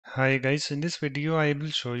Hi guys, in this video I will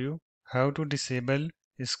show you how to disable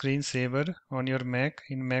screensaver on your Mac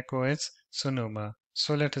in macOS Sonoma.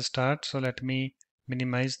 So let's start. So let me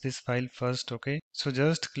minimize this file first, okay? So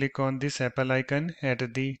just click on this Apple icon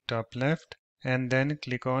at the top left and then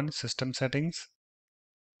click on System Settings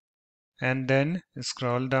and then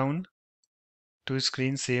scroll down to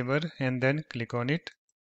Screensaver and then click on it.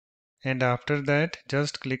 And after that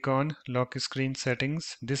just click on Lock Screen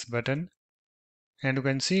Settings, this button. And you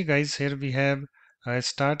can see guys, here we have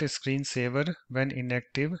start screensaver when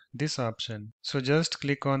inactive, this option. So just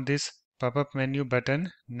click on this pop-up menu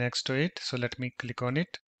button next to it. So let me click on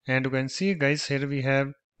it. And you can see guys, here we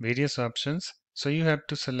have various options. So you have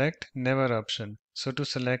to select never option. So to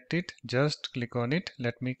select it, just click on it.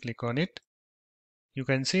 Let me click on it. You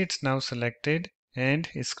can see it's now selected and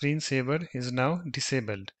screensaver is now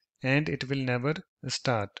disabled and it will never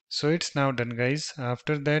start. So it's now done guys.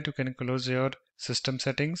 After that you can close your system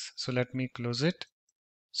settings. So let me close it.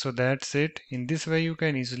 So that's it. In this way you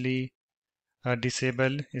can easily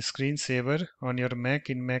disable screensaver on your Mac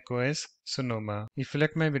in macOS Sonoma. If you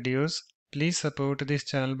like my videos, please support this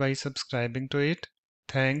channel by subscribing to it.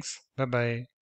 Thanks. Bye bye.